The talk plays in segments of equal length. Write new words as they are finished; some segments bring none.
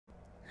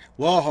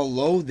Well,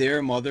 hello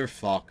there,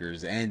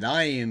 motherfuckers, and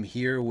I am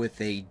here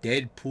with a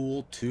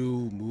Deadpool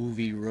 2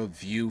 movie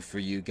review for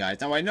you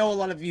guys. Now, I know a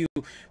lot of you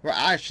were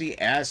actually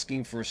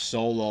asking for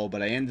Solo,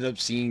 but I ended up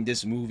seeing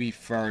this movie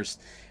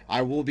first.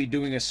 I will be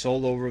doing a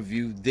Solo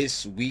review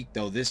this week,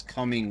 though, this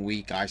coming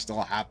week. I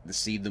still have to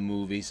see the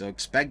movie, so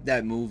expect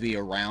that movie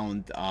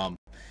around,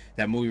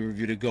 that movie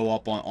review to go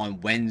up on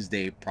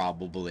Wednesday,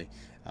 probably.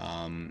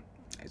 Um,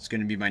 it's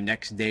going to be my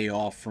next day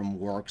off from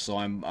work, so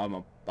I'm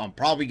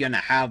probably going to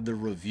have the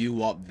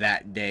review up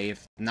that day,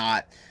 if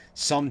not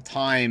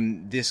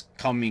sometime this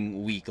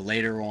coming week,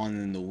 later on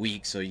in the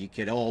week, so you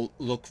could all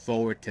look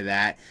forward to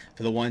that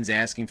for the ones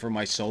asking for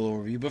my Solo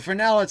review. But for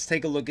now, let's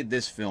take a look at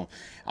this film.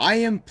 I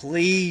am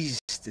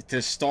pleased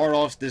to start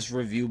off this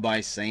review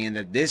by saying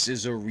that this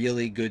is a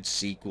really good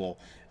sequel.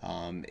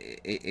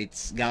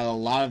 It's got a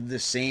lot of the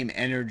same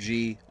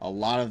energy, a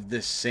lot of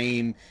the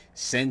same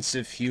sense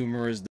of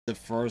humor as the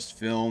first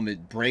film.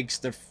 It breaks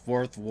the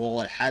fourth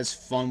wall. It has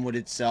fun with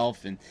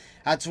itself, and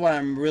that's what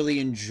I'm really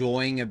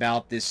enjoying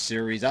about this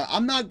series.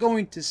 I'm not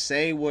going to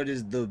say what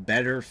is the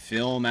better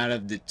film out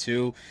of the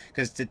two,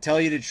 because to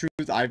tell you the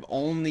truth, I've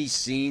only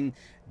seen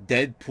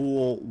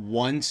Deadpool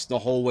once the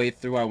whole way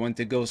through. I went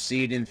to go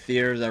see it in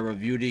theaters. I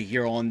reviewed it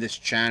here on this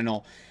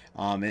channel,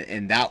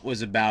 and that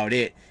was about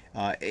it.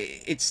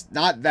 It's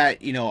not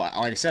that, like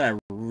I said, I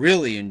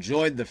really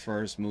enjoyed the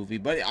first movie,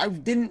 but I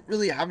didn't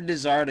really have a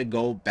desire to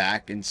go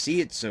back and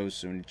see it so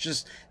soon. It's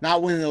just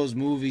not one of those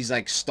movies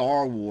like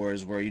Star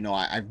Wars where,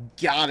 I've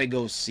got to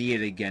go see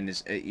it again.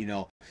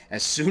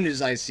 As soon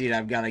as I see it,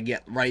 I've got to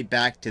get right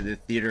back to the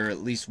theater, at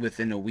least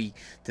within a week,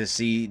 to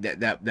see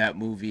that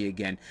movie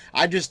again.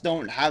 I just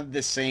don't have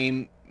the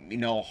same,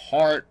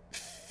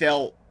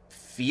 heartfelt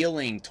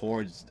feeling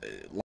towards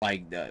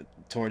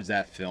towards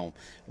that film,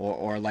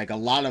 or like a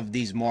lot of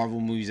these Marvel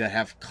movies that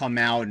have come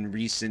out in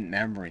recent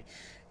memory.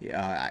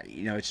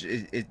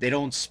 They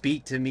don't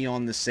speak to me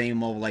on the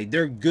same level. Like,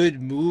 they're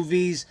good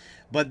movies,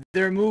 but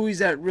they're movies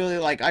that really,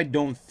 like, I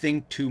don't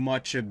think too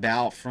much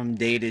about from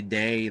day to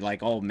day.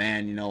 Like, oh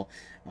man,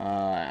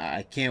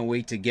 I can't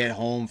wait to get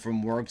home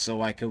from work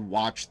so I could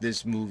watch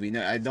this movie.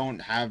 No, I don't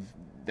have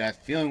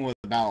that feeling with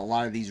about a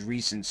lot of these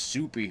recent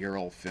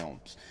superhero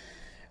films.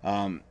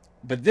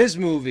 But this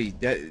movie,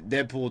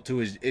 Deadpool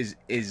 2,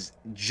 is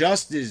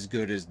just as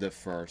good as the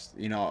first.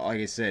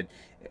 Like I said,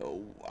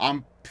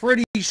 I'm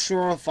pretty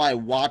sure if I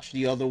watch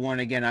the other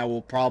one again, I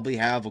will probably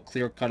have a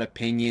clear-cut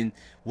opinion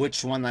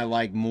which one I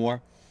like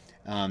more.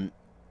 Um,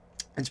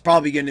 it's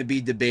probably going to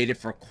be debated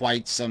for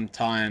quite some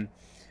time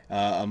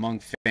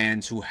among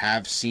fans who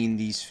have seen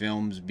these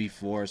films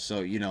before.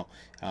 So,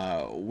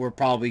 we're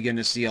probably going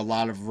to see a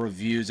lot of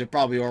reviews. They're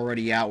probably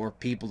already out where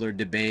people are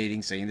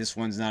debating, saying this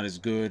one's not as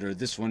good or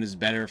this one is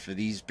better for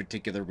these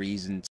particular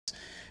reasons.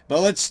 But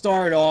let's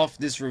start off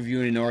this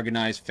review in an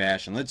organized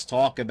fashion. Let's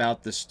talk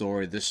about the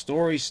story. The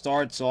story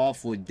starts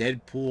off with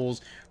Deadpool's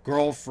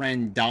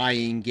girlfriend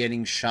dying,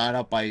 getting shot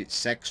up by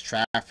sex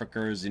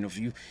traffickers. And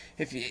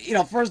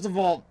first of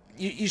all,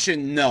 you should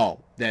know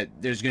that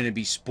there's going to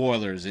be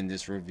spoilers in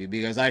this review,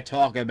 because I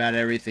talk about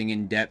everything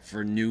in depth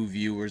for new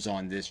viewers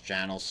on this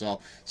channel.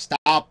 So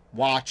stop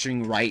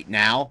watching right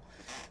now.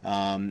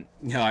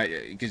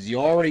 Because you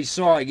already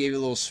saw, I gave you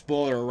a little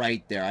spoiler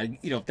right there.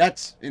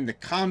 That's in the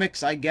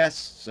comics, I guess.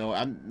 So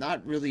I'm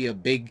not really a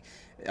big.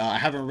 I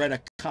haven't read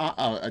a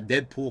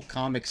Deadpool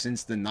comic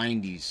since the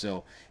 '90s.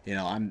 So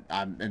and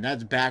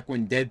that's back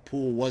when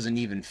Deadpool wasn't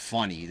even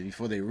funny,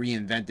 before they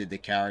reinvented the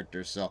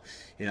character. So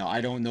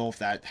I don't know if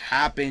that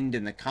happened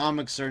in the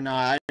comics or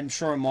not. I'm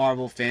sure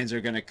Marvel fans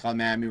are gonna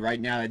come at me right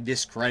now. That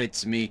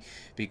discredits me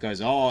because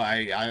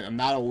I'm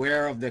not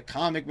aware of the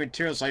comic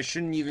material, so I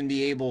shouldn't even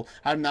be able.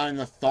 I'm not an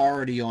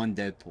authority on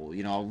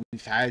Deadpool.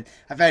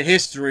 I've had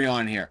history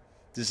on here,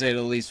 to say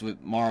the least,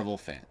 with Marvel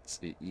fans.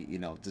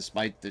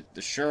 Despite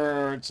the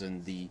shirts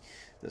and the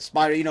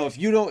spider. If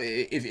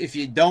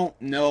you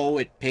don't know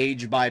it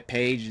page by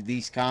page,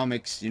 these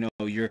comics,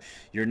 you're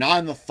not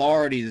an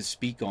authority to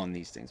speak on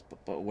these things.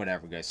 But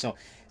whatever, guys. So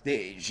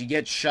she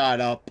gets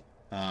shot up.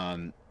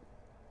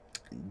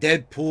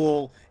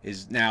 Deadpool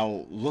is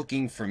now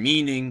looking for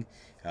meaning.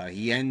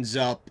 He ends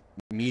up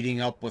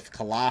meeting up with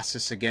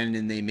Colossus again,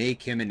 and they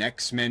make him an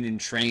X-Men in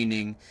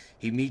training.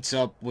 He meets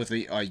up with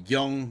a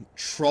young,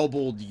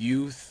 troubled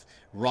youth,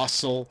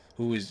 Russell,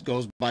 who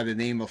goes by the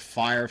name of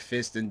Fire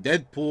Fist, and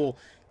Deadpool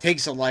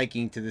takes a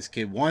liking to this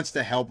kid, wants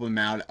to help him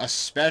out,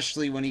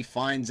 especially when he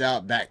finds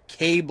out that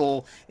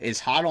Cable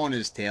is hot on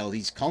his tail.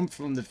 He's come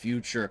from the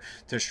future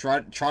to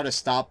try to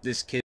stop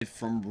this kid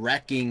from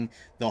wrecking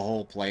the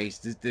whole place.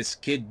 This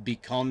kid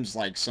becomes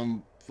like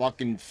some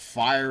fucking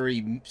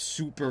fiery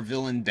super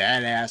villain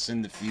badass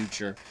in the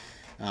future.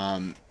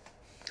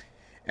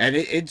 And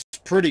it's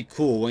pretty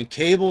cool. When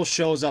Cable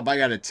shows up, I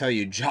gotta tell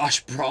you,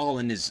 Josh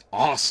Brolin is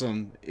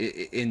awesome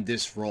in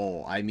this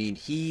role. I mean,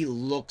 he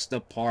looks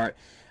the part.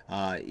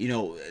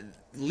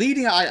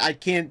 Leading, I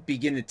can't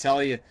begin to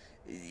tell you,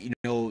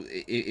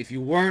 if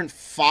you weren't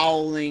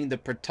following the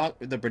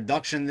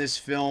production of this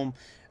film,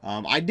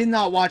 I did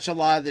not watch a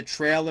lot of the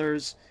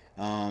trailers.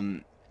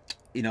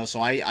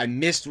 so I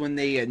missed when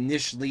they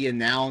initially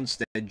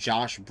announced that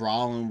Josh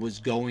Brolin was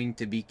going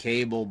to be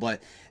Cable,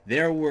 but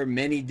there were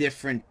many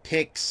different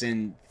picks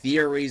and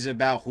theories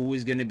about who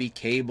was going to be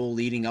Cable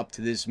leading up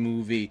to this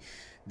movie.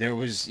 There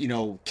was,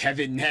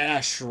 Kevin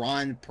Nash,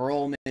 Ron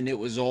Perlman. It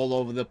was all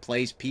over the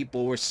place.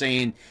 People were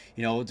saying,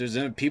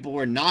 people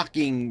were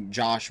knocking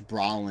Josh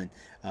Brolin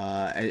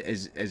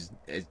as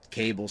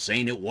Cable,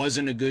 saying it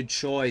wasn't a good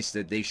choice,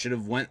 that they should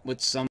have went with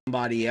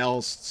somebody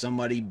else,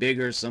 somebody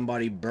bigger,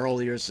 somebody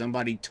burlier,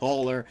 somebody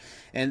taller,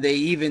 and they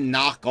even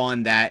knock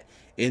on that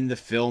in the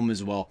film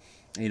as well.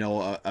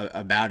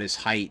 About his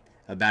height,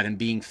 about him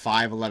being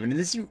 5'11". And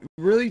is he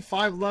really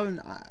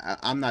 5'11"?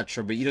 I'm not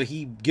sure, but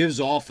he gives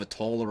off a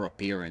taller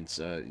appearance.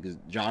 Because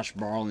Josh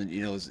Brolin,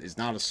 is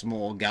not a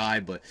small guy,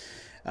 but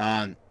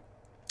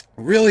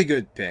really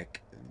good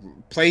pick.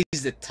 Plays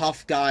the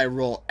tough guy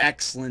role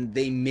excellent.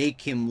 They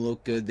make him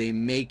look good. They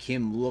make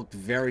him look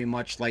very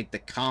much like the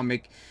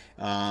comic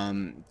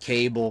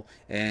Cable.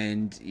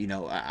 And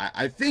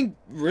I think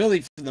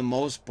really for the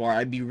most part,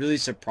 I'd be really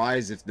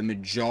surprised if the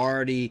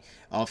majority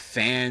of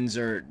fans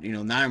are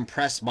not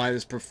impressed by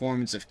this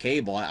performance of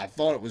Cable. I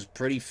thought it was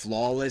pretty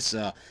flawless.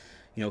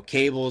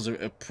 Cable's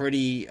a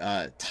pretty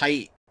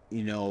tight,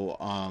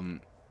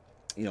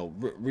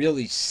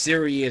 really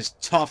serious,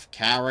 tough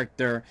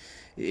character.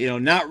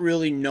 Not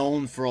really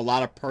known for a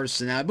lot of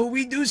personality, but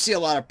we do see a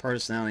lot of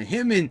personality.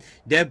 Him and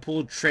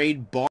Deadpool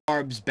trade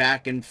barbs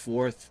back and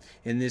forth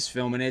in this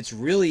film, and it's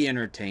really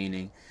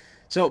entertaining.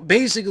 So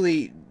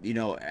basically,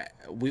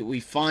 we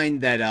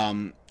find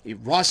that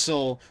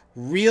Russell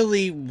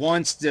really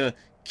wants to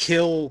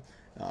kill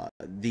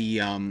this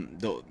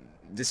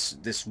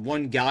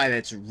one guy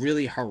that's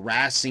really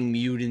harassing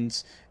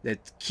mutants,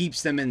 that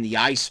keeps them in the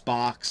ice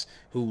box,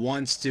 who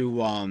wants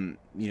to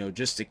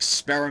just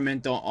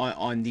experiment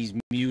on these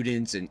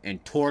mutants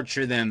and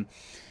torture them.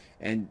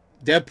 And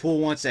Deadpool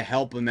wants to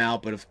help him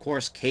out, but of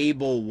course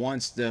Cable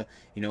wants to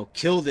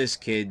kill this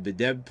kid. But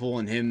Deadpool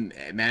and him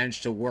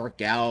manage to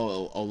work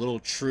out a little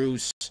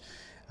truce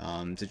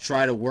to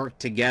try to work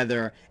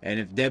together. And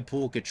if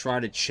Deadpool could try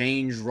to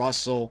change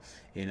Russell,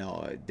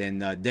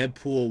 then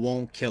Deadpool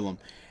won't kill him.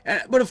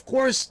 But of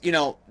course,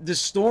 the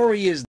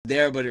story is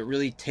there, but it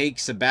really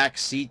takes a back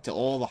seat to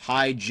all the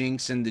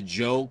hijinks and the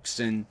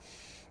jokes. And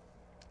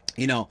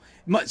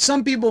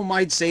some people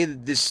might say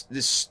that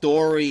this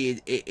story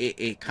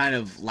it kind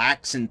of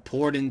lacks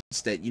importance,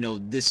 that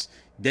this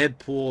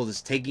Deadpool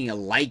is taking a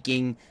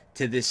liking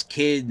to this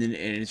kid, and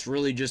it's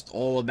really just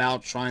all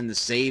about trying to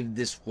save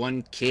this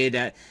one kid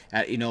at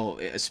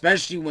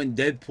especially when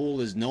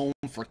Deadpool is known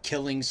for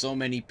killing so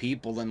many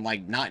people and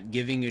like not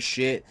giving a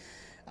shit.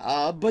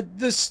 But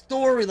the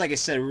story, like I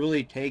said,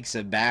 really takes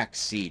a back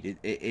seat.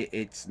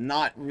 It's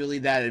not really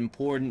that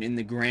important in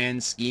the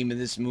grand scheme of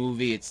this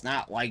movie. It's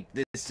not like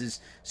this is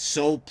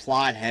so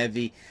plot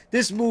heavy.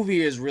 This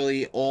movie is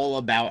really all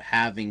about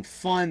having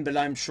fun, but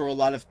I'm sure a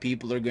lot of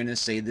people are going to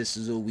say this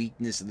is a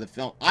weakness of the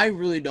film. I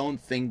really don't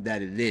think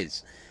that it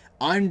is.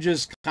 I'm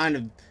just kind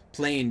of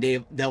playing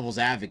devil's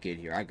advocate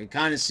here. I could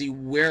kind of see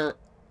where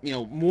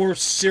more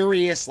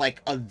serious,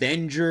 like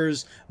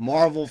Avengers,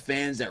 Marvel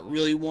fans that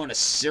really want a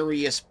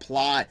serious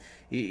plot,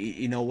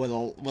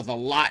 with a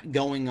lot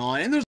going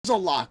on. And there's a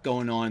lot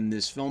going on in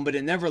this film, but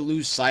it never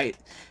loses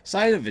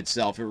sight of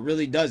itself. It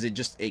really does.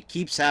 It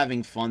keeps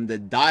having fun. The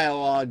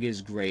dialogue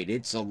is great.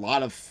 It's a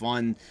lot of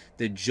fun.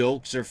 The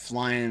jokes are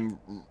flying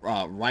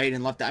right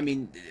and left. I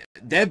mean,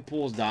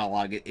 Deadpool's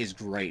dialogue is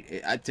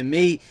great. To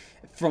me,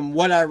 from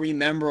what I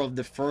remember of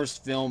the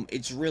first film,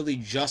 it's really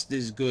just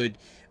as good.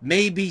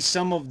 Maybe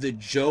some of the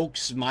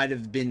jokes might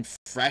have been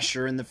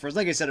fresher in the first.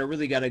 Like I said, I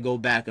really got to go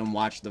back and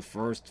watch the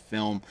first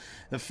film.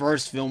 The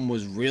first film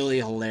was really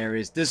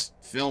hilarious. This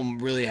film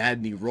really had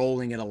me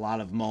rolling at a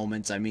lot of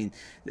moments. I mean,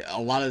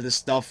 a lot of the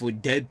stuff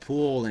with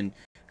Deadpool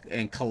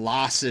and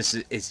Colossus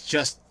is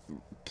just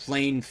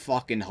plain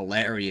fucking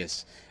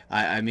hilarious.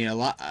 I mean, a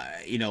lot,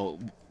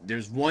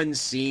 there's one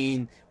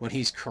scene when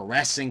he's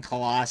caressing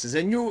Colossus,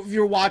 and if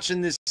you're watching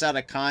this out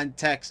of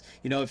context,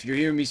 if you're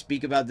hearing me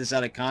speak about this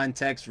out of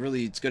context,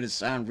 really, it's going to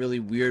sound really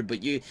weird, but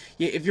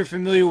if you're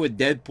familiar with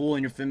Deadpool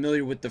and you're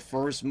familiar with the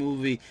first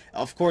movie,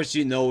 of course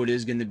it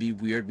is going to be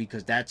weird,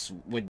 because that's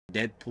what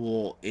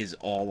Deadpool is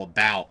all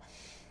about.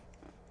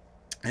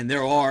 And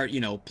there are,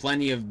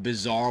 plenty of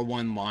bizarre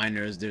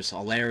one-liners. There's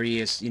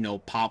hilarious,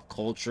 pop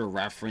culture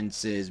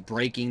references,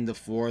 breaking the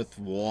fourth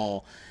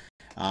wall.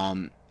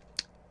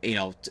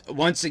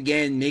 Once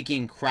again,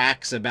 making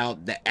cracks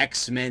about the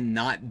X-Men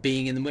not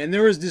being in the movie. And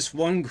there was this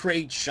one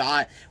great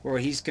shot where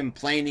he's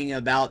complaining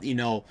about,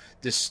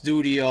 the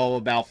studio,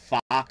 about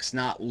Fox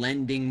not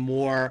lending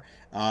more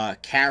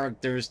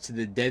characters to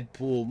the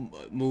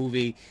Deadpool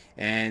movie.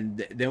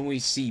 And then we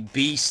see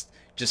Beast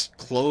just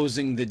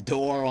closing the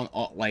door on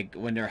like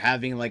when they're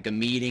having like a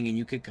meeting, and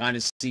you could kind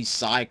of see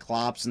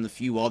Cyclops and a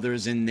few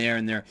others in there,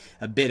 and they're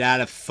a bit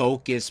out of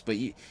focus, but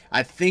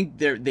I think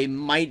they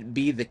might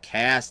be the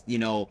cast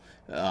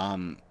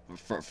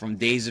from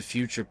Days of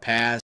Future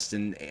Past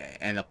and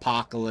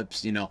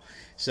Apocalypse, you know.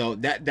 So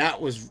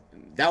that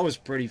was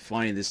pretty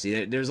funny to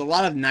see. There's a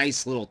lot of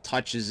nice little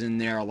touches in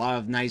there, a lot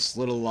of nice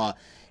little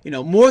you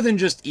know, more than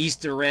just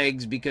Easter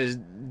eggs, because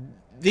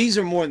these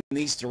are more than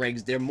Easter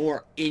eggs. They're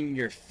more in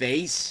your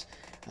face.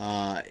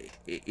 Uh,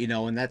 you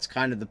know, and that's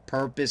kind of the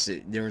purpose.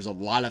 There's a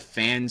lot of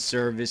fan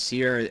service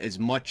here, as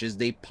much as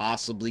they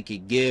possibly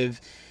could give.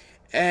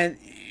 And,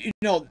 you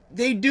know,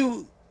 they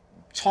do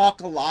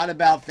talk a lot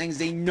about things.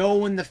 They know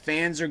when the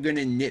fans are going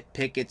to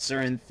nitpick at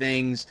certain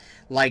things,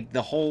 like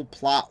the whole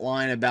plot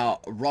line about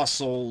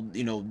Russell,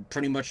 you know,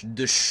 pretty much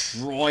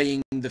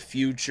destroying the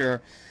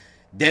future.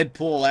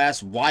 Deadpool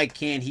asks, why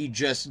can't he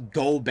just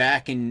go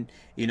back and,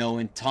 you know,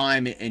 in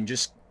time and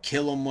just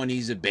kill him when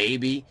he's a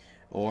baby?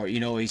 Or, you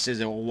know, he says,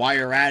 well, while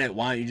you're at it,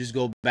 why don't you just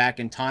go back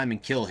in time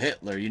and kill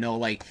Hitler? You know,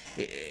 like,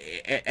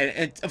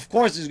 and of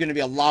course there's going to be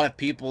a lot of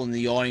people in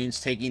the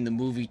audience taking the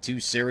movie too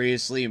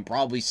seriously and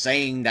probably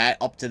saying that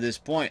up to this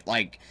point,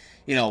 like,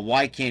 you know,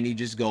 why can't he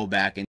just go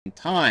back in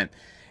time?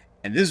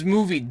 And this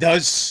movie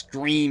does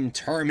scream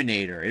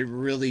Terminator. It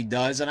really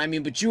does. And I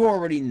mean, but you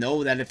already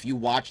know that if you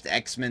watched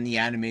X-Men, the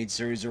animated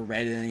series, or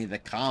read any of the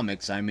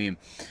comics. I mean,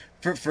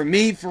 for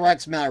me, for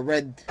X-Men, I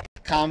read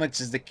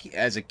comics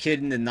as a kid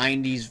in the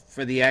 90s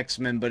for the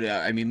X-Men. But,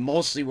 I mean,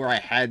 mostly where I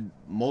had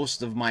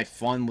most of my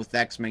fun with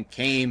X-Men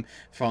came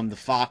from the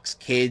Fox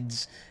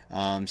Kids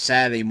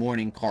Saturday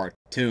morning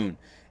cartoon.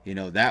 You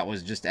know, that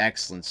was just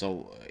excellent.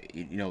 So,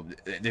 you know,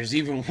 there's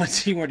even one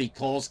scene where he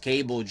calls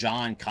Cable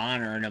John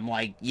Connor, and I'm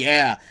like,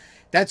 yeah,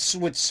 that's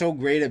what's so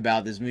great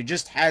about this movie. It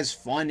just has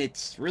fun.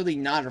 It's really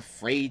not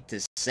afraid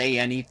to say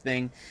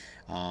anything.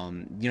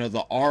 You know,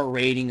 the R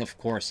rating, of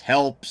course,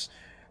 helps.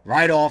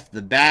 Right off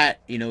the bat,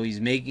 you know, he's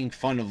making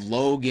fun of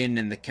Logan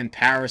and the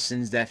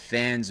comparisons that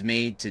fans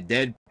made to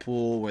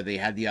Deadpool, where they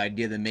had the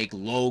idea to make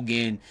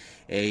Logan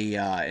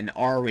an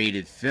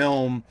R-rated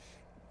film.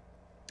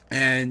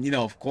 And, you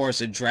know, of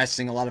course,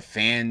 addressing a lot of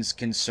fans'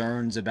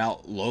 concerns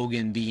about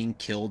Logan being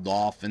killed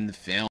off in the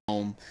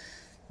film.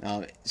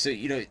 So,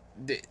 you know,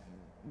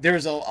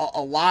 there's a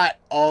lot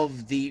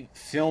of the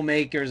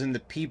filmmakers and the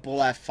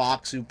people at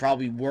Fox who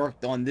probably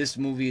worked on this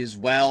movie as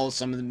well.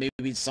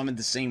 Maybe some of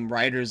the same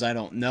writers, I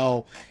don't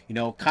know. You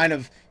know, kind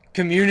of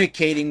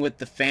communicating with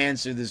the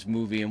fans through this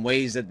movie in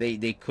ways that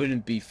they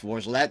couldn't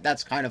before. So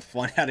that's kind of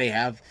fun how they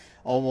have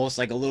almost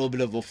like a little bit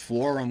of a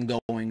forum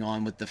going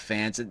on with the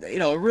fans. You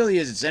know, it really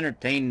is. It's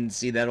entertaining to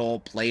see that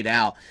all played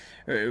out.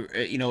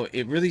 You know,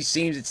 it really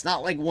seems it's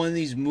not like one of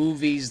these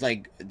movies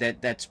like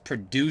that's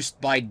produced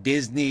by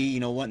Disney. You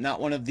know, not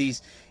one of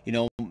these, you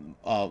know,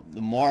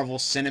 the Marvel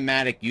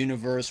Cinematic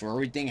Universe where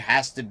everything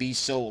has to be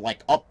so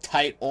like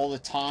uptight all the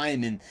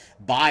time and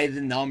by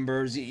the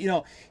numbers. You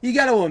know, you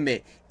got to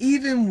admit,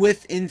 even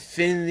with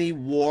Infinity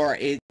War,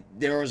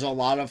 there was a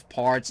lot of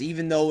parts,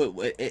 even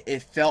though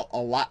it felt a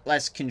lot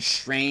less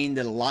constrained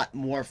and a lot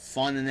more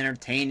fun and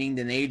entertaining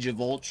than Age of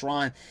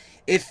Ultron.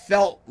 It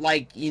felt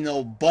like, you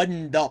know,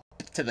 buttoned up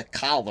to the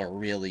collar,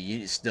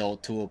 really, still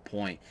to a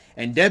point.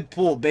 And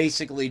Deadpool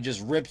basically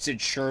just rips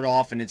its shirt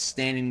off and it's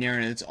standing there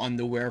in its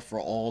underwear for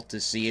all to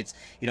see. It's,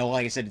 you know,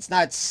 like I said, it's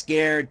not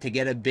scared to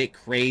get a bit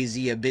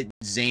crazy, a bit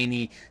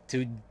zany,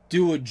 to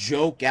do a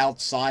joke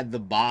outside the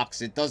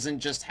box. It doesn't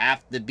just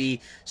have to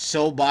be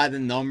so by the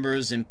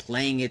numbers and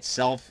playing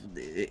itself,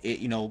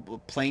 you know,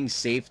 playing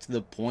safe to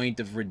the point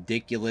of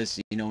ridiculous,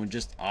 you know, and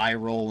just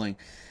eye-rolling.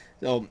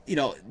 So, you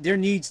know, there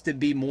needs to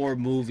be more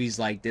movies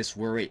like this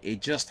where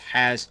it just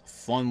has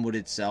fun with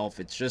itself.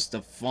 It's just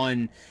a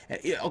fun...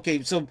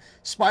 Okay, so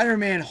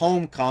Spider-Man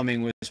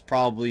Homecoming was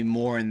probably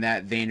more in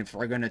that vein if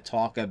we're going to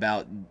talk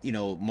about, you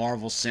know,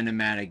 Marvel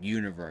Cinematic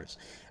Universe.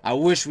 I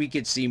wish we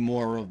could see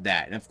more of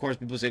that. And of course,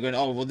 people say,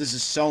 oh, well, this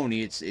is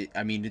Sony.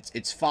 I mean,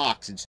 it's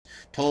Fox. It's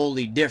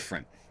totally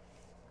different.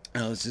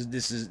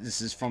 This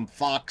is from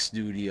Fox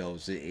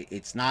Studios.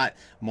 It's not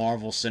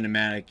Marvel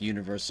Cinematic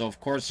Universe. So of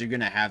course you're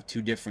gonna have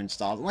two different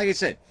styles. And like I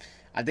said,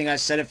 I think I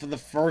said it for the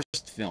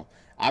first film.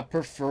 I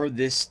prefer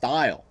this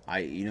style.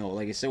 You know,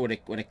 like I said,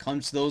 when it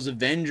comes to those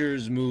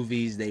Avengers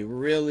movies, they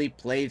really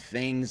play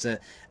things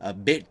a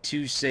bit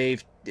too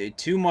safe,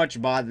 too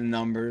much by the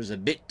numbers, a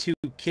bit too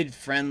kid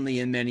friendly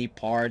in many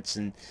parts,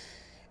 and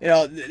you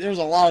know, there's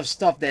a lot of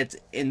stuff that's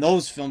in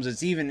those films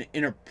that's even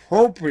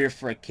inappropriate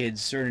for a kid,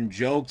 certain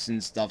jokes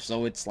and stuff.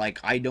 So it's like,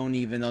 I don't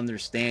even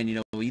understand, you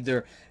know,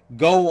 either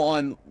go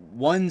on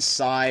one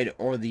side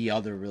or the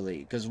other, really.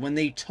 Because when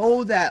they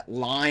toe that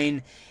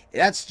line,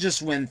 that's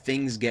just when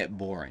things get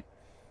boring.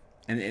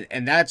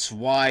 And that's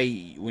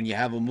why when you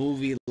have a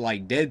movie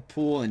like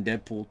Deadpool and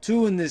Deadpool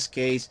 2 in this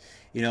case,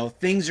 you know,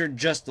 things are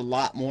just a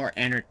lot more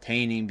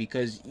entertaining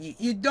because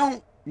you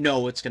don't know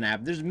what's going to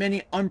happen. There's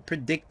many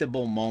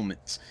unpredictable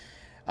moments.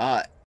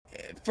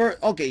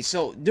 Okay,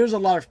 so there's a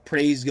lot of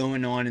praise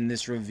going on in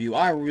this review.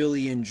 I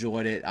really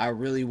enjoyed it. I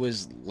really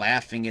was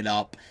laughing it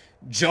up.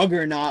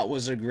 Juggernaut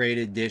was a great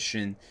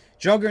addition.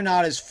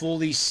 Juggernaut is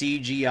fully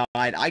CGI'd.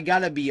 I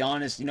gotta be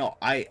honest, you know,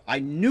 I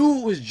knew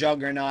it was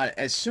Juggernaut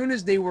as soon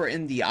as they were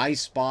in the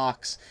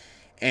icebox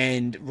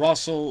and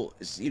Russell,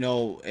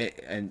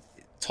 and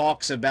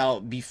talks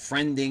about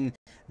befriending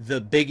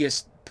the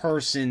biggest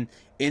person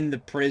in the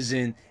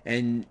prison,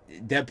 and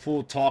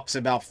Deadpool talks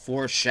about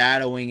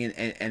foreshadowing,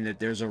 and that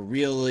there's a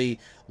really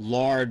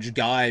large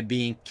guy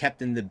being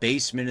kept in the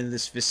basement of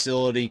this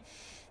facility.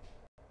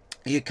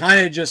 You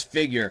kind of just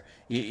figure,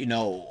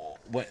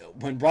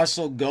 when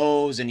Russell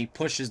goes and he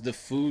pushes the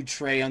food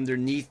tray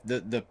underneath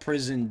the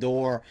prison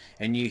door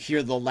and you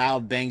hear the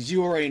loud bangs,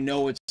 you already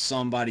know it's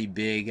somebody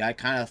big. I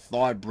kind of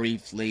thought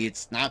briefly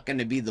it's not going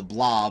to be the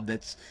Blob.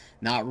 That's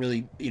not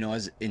really,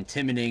 as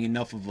intimidating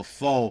enough of a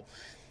foe.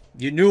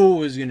 You knew it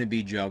was going to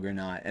be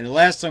Juggernaut. And the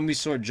last time we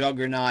saw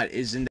Juggernaut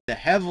is in the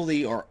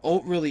heavily or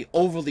really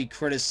overly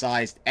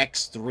criticized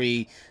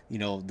X3,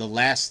 The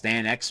Last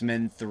Stand,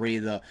 X-Men 3,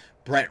 the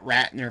Brett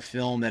Ratner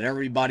film that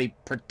everybody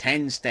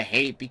pretends to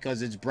hate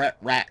because it's Brett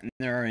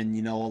Ratner,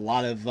 and, a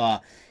lot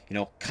of,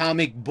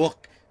 comic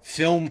book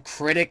film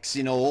critics,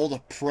 all the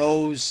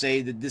pros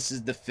say that this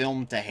is the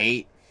film to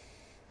hate.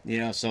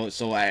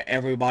 So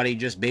everybody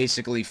just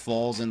basically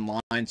falls in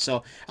line.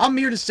 So I'm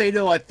here to say,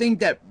 though, I think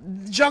that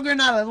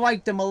Juggernaut, I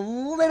liked him a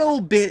little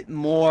bit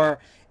more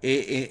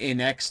in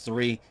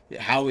X3,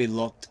 how he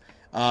looked.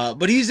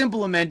 But he's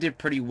implemented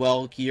pretty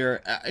well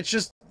here. It's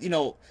just,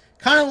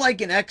 kind of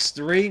like in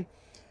X3,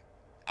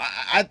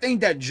 I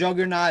think that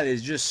Juggernaut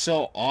is just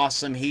so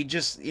awesome. He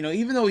just,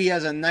 even though he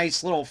has a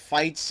nice little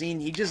fight scene,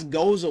 he just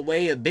goes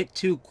away a bit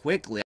too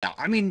quickly.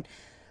 I mean,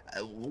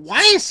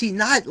 why is he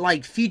not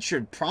like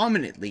featured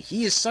prominently?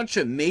 He is such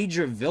a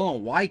major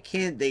villain. Why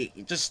can't they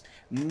just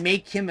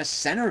make him a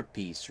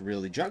centerpiece?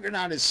 Really,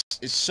 Juggernaut is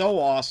so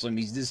awesome.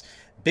 He's this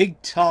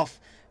big tough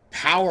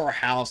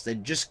powerhouse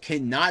that just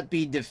cannot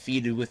be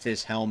defeated with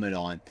his helmet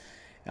on.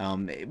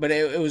 But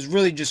it was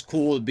really just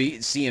cool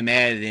to see him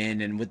added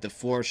in, and with the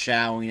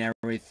foreshadowing and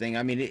everything.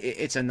 I mean,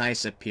 it's a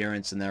nice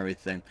appearance and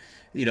everything.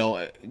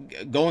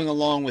 Going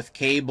along with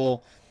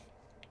Cable,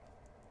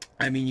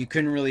 I mean, you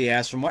couldn't really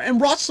ask for more.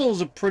 And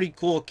Russell's a pretty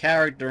cool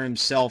character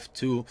himself,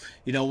 too.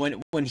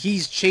 When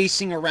he's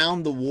chasing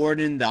around the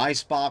warden, the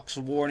icebox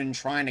warden,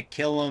 trying to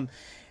kill him,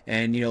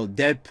 and,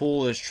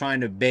 Deadpool is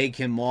trying to beg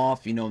him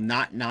off,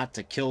 not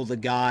to kill the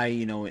guy,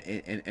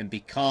 and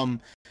become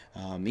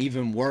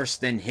even worse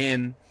than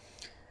him.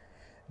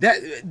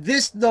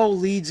 This, though,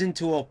 leads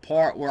into a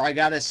part where I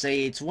gotta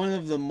say it's one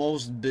of the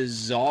most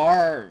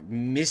bizarre,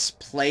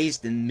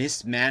 misplaced, and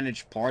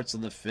mismanaged parts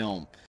of the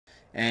film.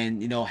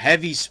 And,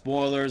 heavy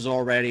spoilers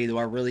already, do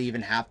I really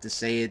even have to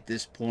say at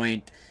this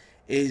point,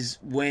 is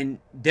when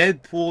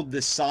Deadpool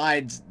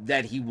decides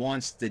that he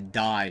wants to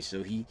die.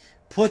 So he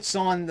puts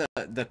on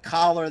the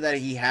collar that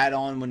he had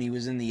on when he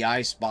was in the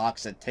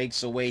icebox that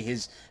takes away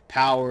his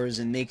powers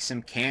and makes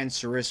him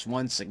cancerous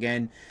once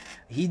again.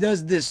 He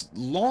does this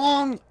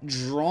long,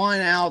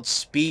 drawn-out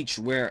speech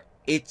where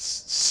it's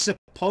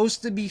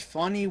supposed to be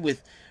funny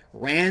with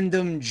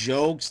random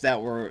jokes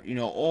that were,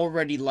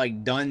 already,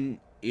 like, done,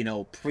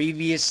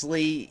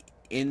 previously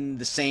in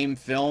the same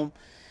film.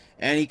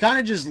 And he kind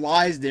of just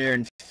lies there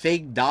and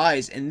fake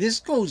dies. And this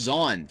goes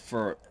on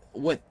for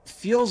what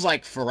feels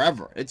like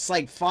forever. It's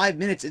like 5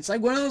 minutes. It's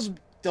like one of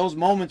those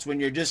moments when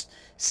you're just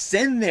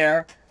sitting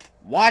there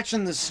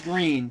watching the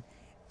screen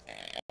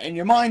and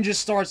your mind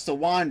just starts to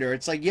wander.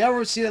 It's like, you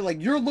ever see that?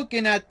 Like, you're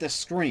looking at the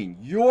screen.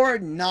 You're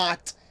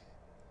not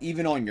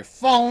even on your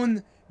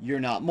phone. You're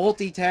not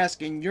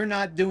multitasking. You're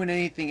not doing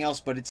anything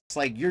else, but it's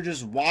like you're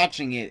just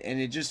watching it, and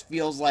it just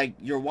feels like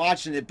you're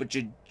watching it, but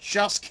you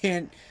just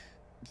can't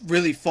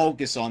really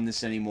focus on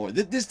this anymore.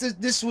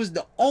 This was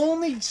the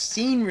only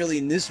scene really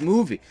in this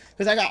movie,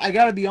 because I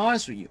gotta be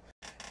honest with you,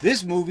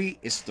 this movie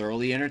is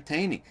thoroughly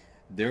entertaining.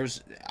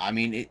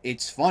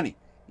 It's funny.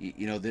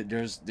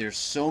 There's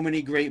so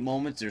many great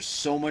moments. There's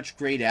so much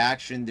great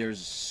action.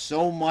 There's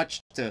so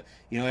much to,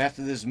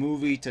 after this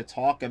movie, to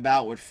talk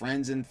about with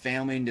friends and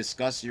family and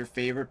discuss your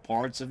favorite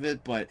parts of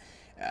it. But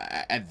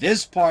at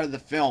this part of the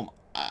film,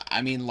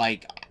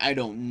 I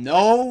don't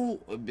know.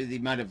 They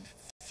might have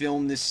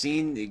filmed this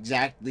scene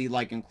exactly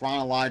like in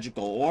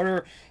chronological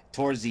order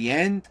towards the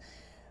end,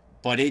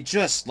 but it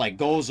just like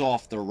goes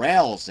off the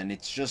rails, and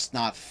it's just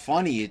not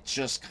funny. It's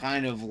just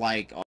kind of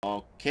like,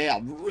 okay, I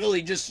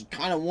really just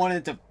kind of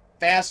wanted to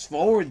fast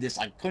forward this.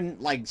 I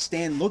couldn't like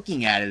stand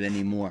looking at it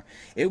anymore.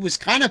 It was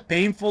kind of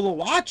painful to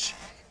watch,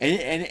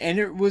 and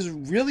it was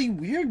really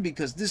weird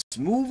because this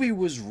movie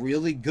was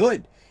really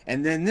good,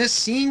 and then this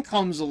scene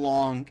comes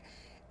along,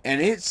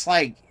 and it's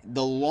like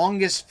the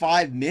longest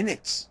 5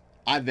 minutes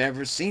I've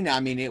ever seen. I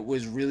mean, it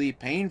was really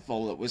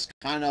painful. It was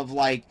kind of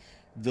like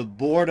the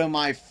boredom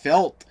I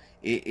felt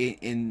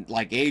in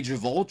like Age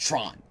of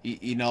Ultron,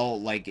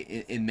 like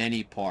in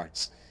many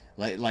parts.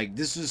 Like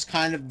this was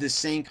kind of the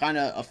same kind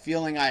of a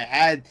feeling I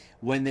had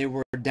when they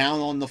were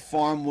down on the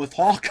farm with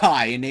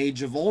Hawkeye in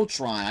Age of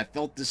Ultron. I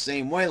felt the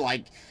same way.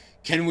 Like,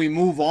 can we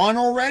move on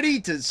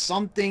already to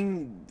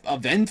something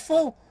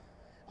eventful?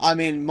 I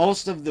mean,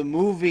 most of the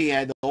movie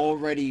had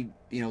already,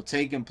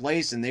 taken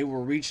place, and they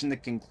were reaching the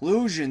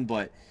conclusion,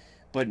 but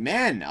But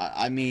man,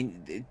 I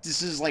mean,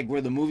 this is like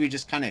where the movie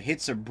just kind of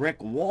hits a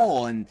brick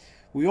wall, and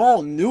we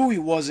all knew he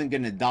wasn't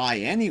going to die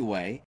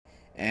anyway.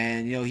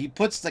 And, you know, he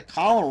puts the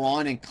collar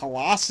on, and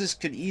Colossus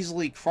could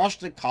easily crush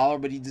the collar,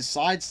 but he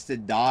decides to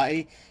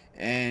die.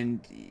 And,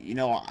 you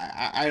know,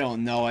 I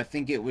don't know. I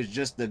think it was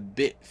just a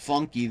bit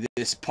funky,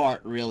 this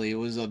part, really. It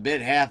was a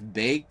bit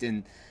half-baked,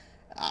 and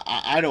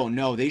I don't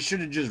know. They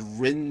should have just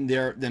written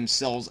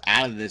themselves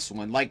out of this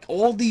one. Like,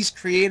 all these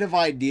creative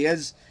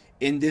ideas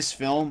in this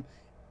film,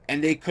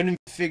 and they couldn't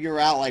figure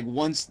out, like,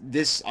 once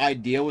this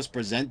idea was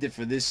presented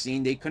for this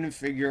scene, they couldn't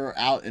figure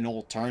out an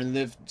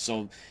alternative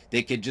so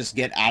they could just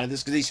get out of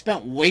this, because they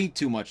spent way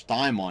too much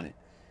time on it.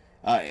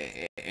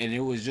 And it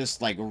was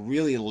just like a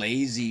really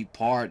lazy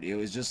part. It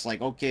was just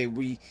like, okay,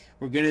 we're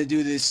gonna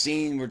do this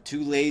scene, we're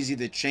too lazy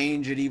to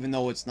change it even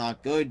though it's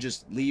not good,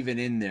 just leave it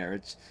in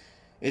there.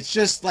 It's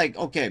just like,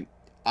 okay,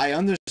 I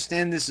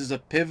understand this is a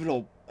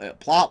pivotal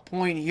plot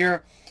point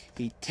here.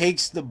 He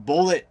takes the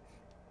bullet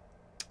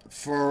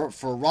for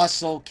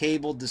Russell.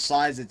 Cable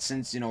decides that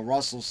since, you know,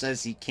 Russell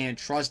says he can't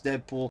trust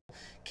Deadpool,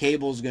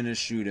 Cable's gonna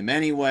shoot him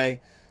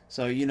anyway.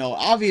 So, you know,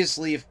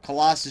 obviously if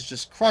Colossus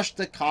just crushed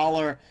the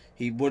collar,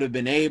 he would have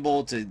been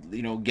able to,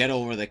 you know, get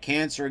over the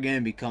cancer again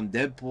and become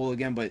Deadpool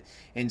again. But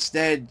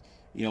instead,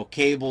 you know,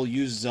 Cable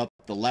uses up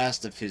the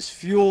last of his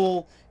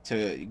fuel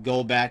to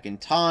go back in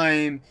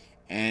time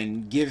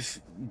and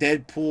give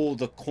Deadpool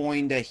the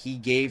coin that he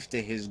gave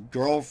to his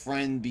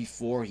girlfriend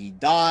before he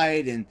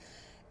died. And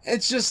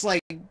it's just like,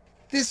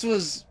 this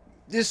was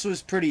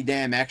pretty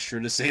damn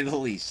extra, to say the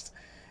least,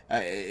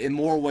 in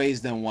more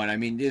ways than one. I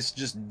mean, this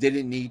just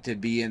didn't need to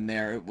be in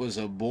there. It was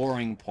a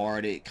boring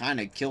part. It kind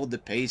of killed the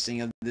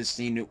pacing of this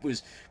scene. It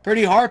was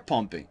pretty heart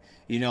pumping.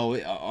 You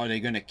know, are they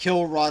going to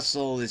kill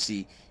Russell? Is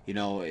he, you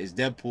know, is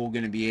Deadpool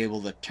going to be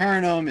able to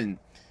turn him? And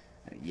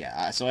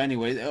yeah, so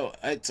anyway,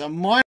 it's a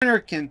minor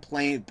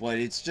complaint, but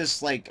it's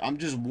just like, I'm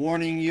just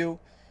warning you,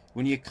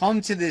 when you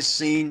come to this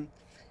scene,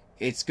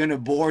 it's going to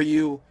bore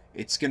you.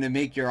 It's going to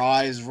make your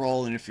eyes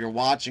roll, and if you're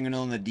watching it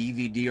on the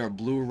DVD or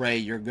Blu-ray,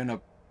 you're going to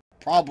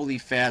probably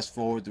fast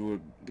forward through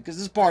it, because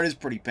this part is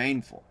pretty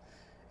painful.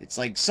 It's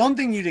like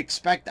something you'd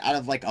expect out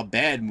of like a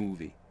bad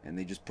movie, and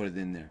they just put it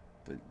in there.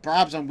 But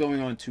perhaps I'm going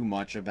on too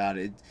much about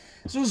it.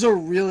 This was a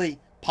really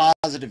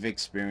positive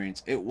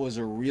experience. It was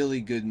a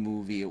really good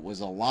movie. It was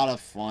a lot of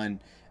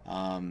fun.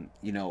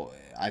 You know,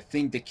 I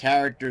think the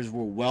characters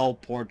were well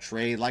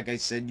portrayed. Like I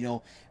said, you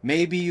know,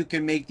 maybe you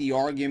can make the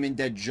argument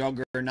that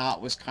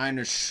Juggernaut was kind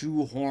of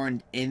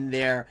shoehorned in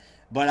there,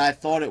 but I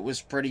thought it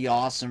was pretty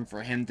awesome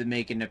for him to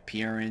make an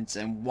appearance.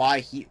 And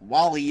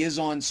while he is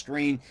on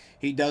screen,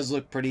 he does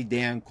look pretty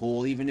damn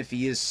cool, even if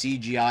he is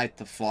CGI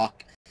to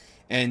fuck.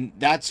 And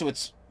that's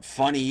what's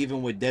funny,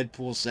 even what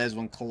Deadpool says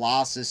when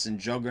Colossus and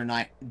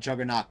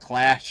Juggernaut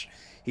clash.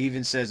 He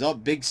even says, oh,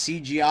 big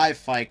CGI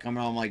fight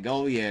coming on. I'm like,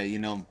 oh yeah, you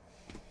know.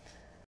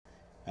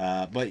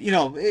 But, you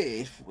know,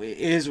 it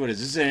is what it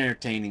is. It's an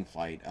entertaining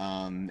fight.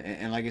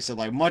 And like I said,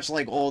 like much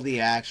like all the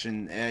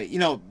action, you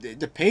know,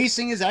 the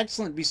pacing is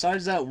excellent.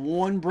 Besides that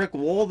one brick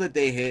wall that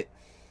they hit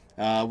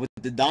with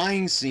the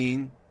dying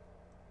scene,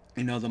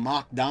 you know, the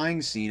mock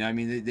dying scene. I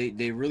mean,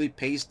 they really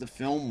paced the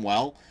film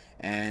well.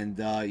 And,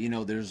 you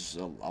know, there's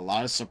a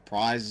lot of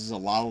surprises, a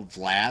lot of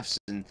laughs.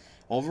 And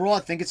overall, I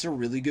think it's a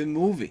really good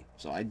movie.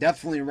 So I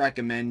definitely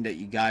recommend that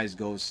you guys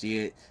go see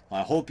it.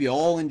 I hope you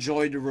all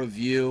enjoyed the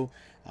review.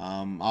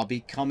 I'll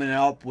be coming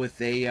up with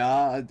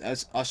a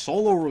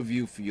solo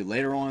review for you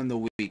later on in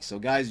the week. So,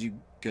 guys, you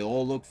can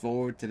all look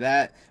forward to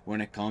that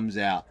when it comes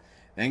out.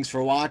 Thanks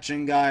for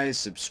watching, guys.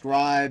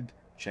 Subscribe.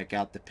 Check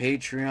out the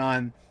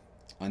Patreon.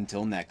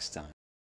 Until next time.